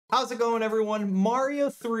How's it going, everyone? Mario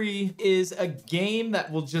 3 is a game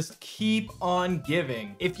that will just keep on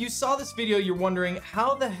giving. If you saw this video, you're wondering,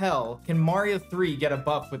 how the hell can Mario 3 get a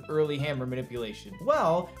buff with early hammer manipulation?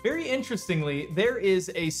 Well, very interestingly, there is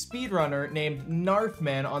a speedrunner named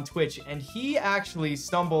Narfman on Twitch, and he actually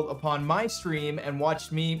stumbled upon my stream and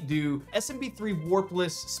watched me do SMB3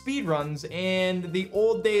 warpless speedruns and the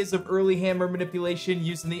old days of early hammer manipulation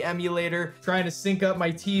using the emulator, trying to sync up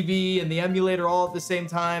my TV and the emulator all at the same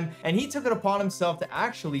time. And he took it upon himself to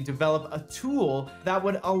actually develop a tool that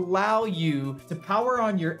would allow you to power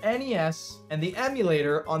on your NES and the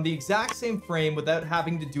emulator on the exact same frame without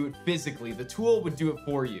having to do it physically. The tool would do it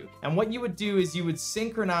for you. And what you would do is you would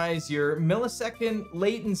synchronize your millisecond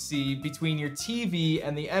latency between your TV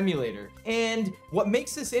and the emulator. And what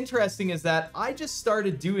makes this interesting is that I just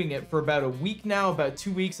started doing it for about a week now, about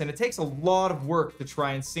 2 weeks, and it takes a lot of work to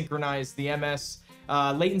try and synchronize the MS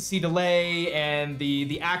latency delay and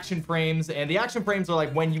the action frames. And the action frames are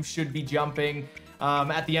like when you should be jumping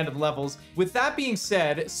at the end of levels. With that being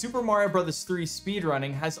said, Super Mario Bros. 3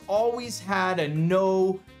 speedrunning has always had a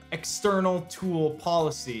no external tool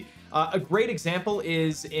policy. A great example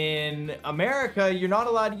is in America, you're not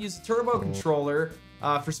allowed to use a turbo controller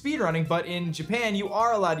for speedrunning, but in Japan, you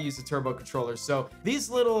are allowed to use a turbo controller. So these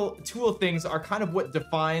little tool things are kind of what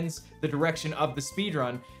defines the direction of the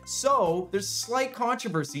speedrun. So there's slight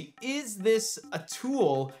controversy. Is this a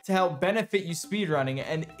tool to help benefit you speedrunning,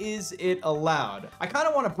 and is it allowed? I kind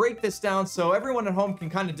of want to break this down so everyone at home can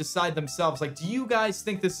kind of decide themselves, like, do you guys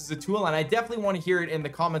think this is a tool? And I definitely want to hear it in the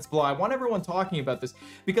comments below. I want everyone talking about this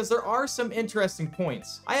because there are some interesting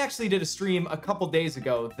points. I actually did a stream a couple days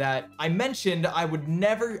ago that I mentioned I would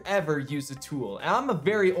never ever use a tool. And I'm a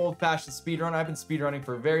very old-fashioned speedrunner. I've been speedrunning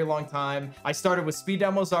for a very long time. I started with Speed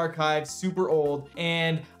Demos Archive, super old,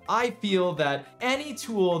 and I feel that any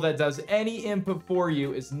tool that does any input for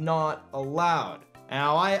you is not allowed.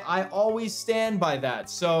 Now, I always stand by that.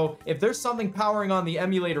 So if there's something powering on the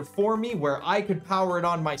emulator for me where I could power it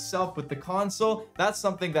on myself with the console, that's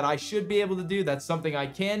something that I should be able to do. That's something I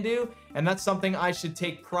can do. And that's something I should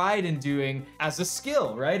take pride in doing as a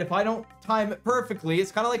skill, right? If I don't time it perfectly,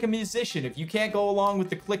 it's kind of like a musician. If you can't go along with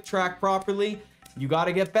the click track properly, you got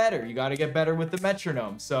to get better. You got to get better with the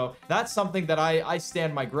metronome. So that's something that I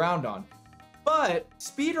stand my ground on. But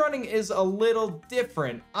speedrunning is a little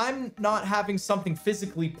different. I'm not having something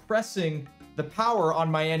physically pressing the power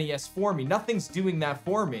on my NES for me. Nothing's doing that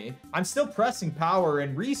for me. I'm still pressing power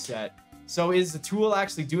and reset. So is the tool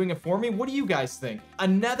actually doing it for me? What do you guys think?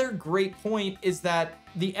 Another great point is that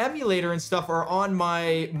the emulator and stuff are on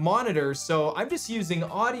my monitor, so I'm just using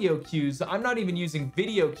audio cues. I'm not even using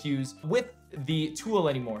video cues with the tool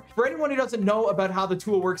anymore. For anyone who doesn't know about how the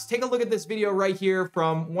tool works, take a look at this video right here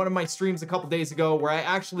from one of my streams a couple days ago where I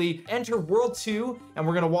actually enter World 2, and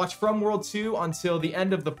we're gonna watch from World 2 until the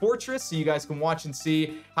end of the fortress, so you guys can watch and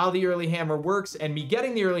see how the early hammer works and me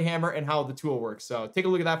getting the early hammer and how the tool works. So take a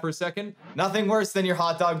look at that for a second. Nothing worse than your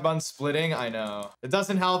hot dog bun splitting. I know. It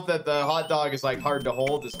doesn't help that the hot dog is like hard to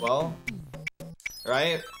hold as well,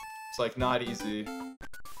 right? It's like not easy.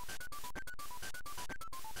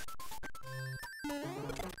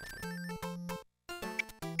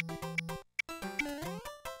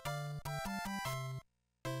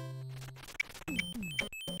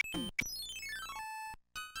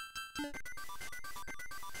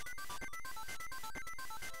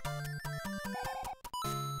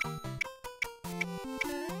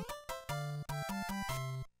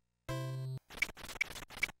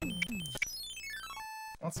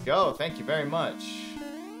 Let's go. Thank you very much.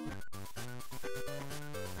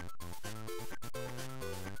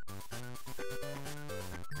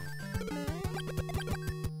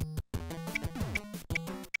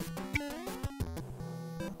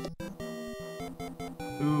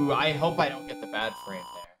 Ooh, I hope I don't get the bad frame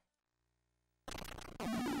there.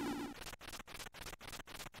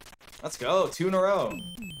 Let's go. 2 in a row.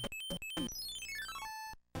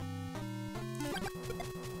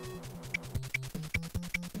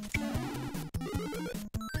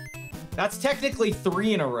 That's technically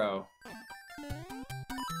 3 in a row.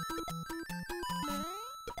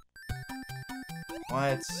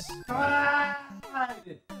 What?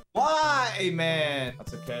 Why, man?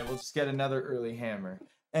 That's okay. We'll just get another early hammer.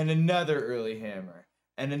 And another early hammer.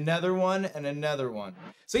 And another one, and another one.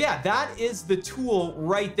 So yeah, that is the tool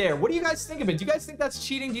right there. What do you guys think of it? Do you guys think that's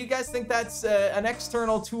cheating? Do you guys think that's an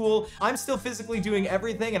external tool? I'm still physically doing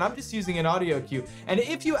everything, and I'm just using an audio cue. And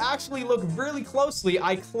if you actually look really closely,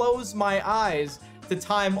 I close my eyes to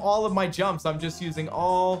time all of my jumps, I'm just using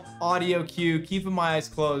all audio cue, keeping my eyes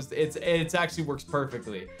closed. It's actually works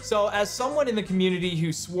perfectly. So as someone in the community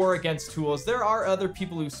who swore against tools, there are other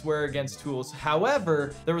people who swear against tools.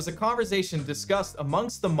 However, there was a conversation discussed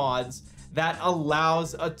amongst the mods that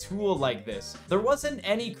allows a tool like this. There wasn't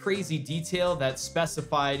any crazy detail that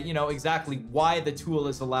specified, you know, exactly why the tool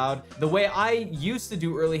is allowed. The way I used to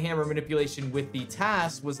do early hammer manipulation with the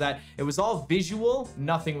task was that it was all visual,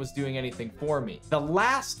 nothing was doing anything for me. The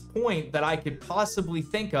last point that I could possibly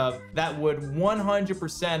think of that would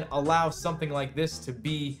 100% allow something like this to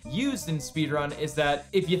be used in speedrun is that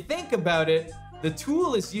if you think about it, the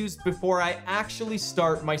tool is used before I actually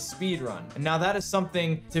start my speedrun. And now that is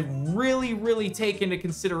something to really take into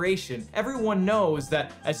consideration. Everyone knows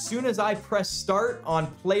that as soon as I press start on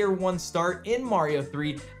player 1 start in Mario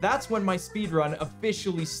 3, that's when my speedrun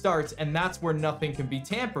officially starts, and that's where nothing can be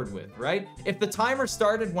tampered with, right? If the timer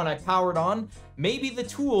started when I powered on, maybe the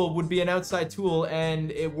tool would be an outside tool and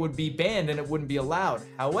it would be banned and it wouldn't be allowed.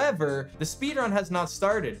 However, the speedrun has not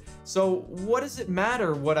started. So what does it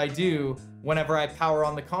matter what I do whenever I power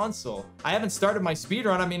on the console? I haven't started my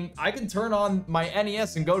speedrun. I mean, I can turn on my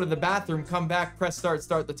NES and go to the bathroom, come back, press start,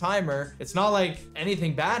 start the timer. It's not like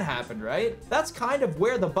anything bad happened, right? That's kind of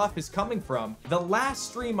where the buff is coming from. The last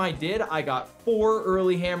stream I did, I got 4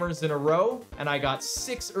 early hammers in a row, and I got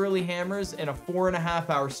 6 early hammers in a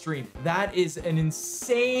 4.5-hour stream. That is an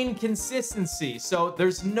insane consistency. So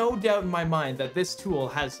there's no doubt in my mind that this tool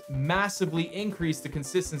has massively increased the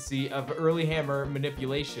consistency of early hammer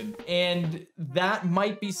manipulation. And that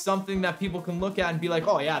might be something that people can look at and be like,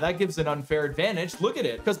 oh yeah, that gives an unfair advantage. Look at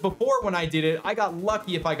it. Because before when I did it, I got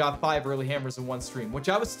lucky if I got 5 early hammers in one stream, which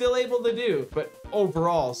I was still able to do. But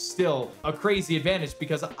overall, still a crazy advantage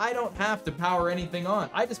because I don't have to power anything on.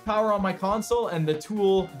 I just power on my console and the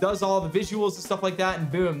tool does all the visuals and stuff like that,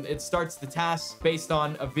 and boom, it starts the task based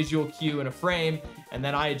on a visual cue and a frame, and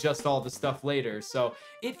then I adjust all the stuff later. So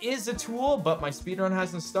it is a tool, but my speedrun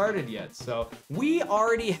hasn't started yet. So we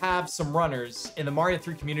already have some runners in the Mario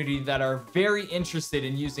 3 community that are very interested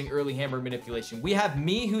in using early hammer manipulation. We have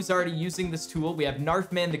me, who's already using this tool. We have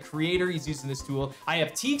Narfman, the creator, he's using this tool. I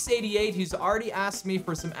have Teeks88, who's already asked me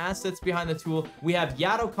for some assets behind the tool. We have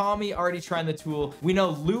Yadokami already trying the tool. We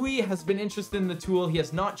know Louis has been interested in the tool. He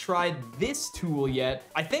has not tried this tool yet.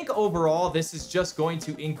 I think overall, this is just going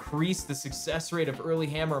to increase the success rate of early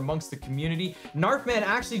hammer amongst the community. Narfman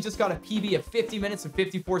actually just got a PB of 50 minutes and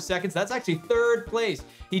 54 seconds. That's actually 3rd place.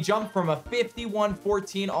 He jumped from a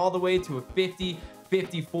 51.14 all the way to a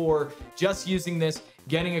 50.54 just using this,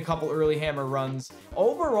 getting a couple early hammer runs.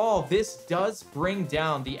 Overall, this does bring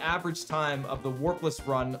down the average time of the warpless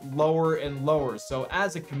run lower and lower. So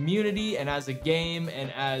as a community and as a game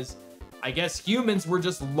and as, I guess, humans, were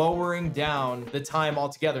just lowering down the time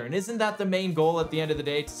altogether. And isn't that the main goal at the end of the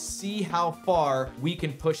day? To see how far we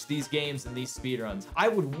can push these games and these speedruns. I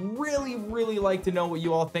would really like to know what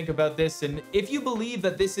you all think about this. And if you believe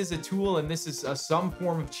that this is a tool and this is some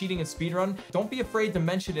form of cheating in speedrun, don't be afraid to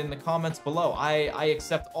mention it in the comments below. I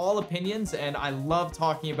accept all opinions and I love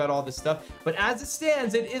talking about all this stuff. But as it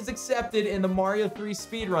stands, it is accepted in the Mario 3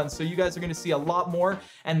 speedrun. So you guys are going to see a lot more.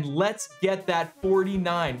 And let's get that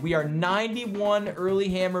 49. We are 91 early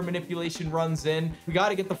hammer manipulation runs in. We got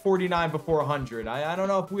to get the 49 before 100. I don't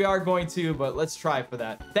know if we are going to, but let's try for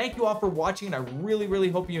that. Thank you all for watching, and I really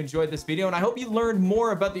hope you enjoyed this video, and I hope you learned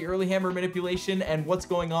more about the early hammer manipulation and what's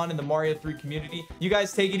going on in the Mario 3 community. You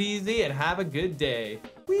guys take it easy and have a good day.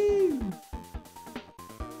 Woo!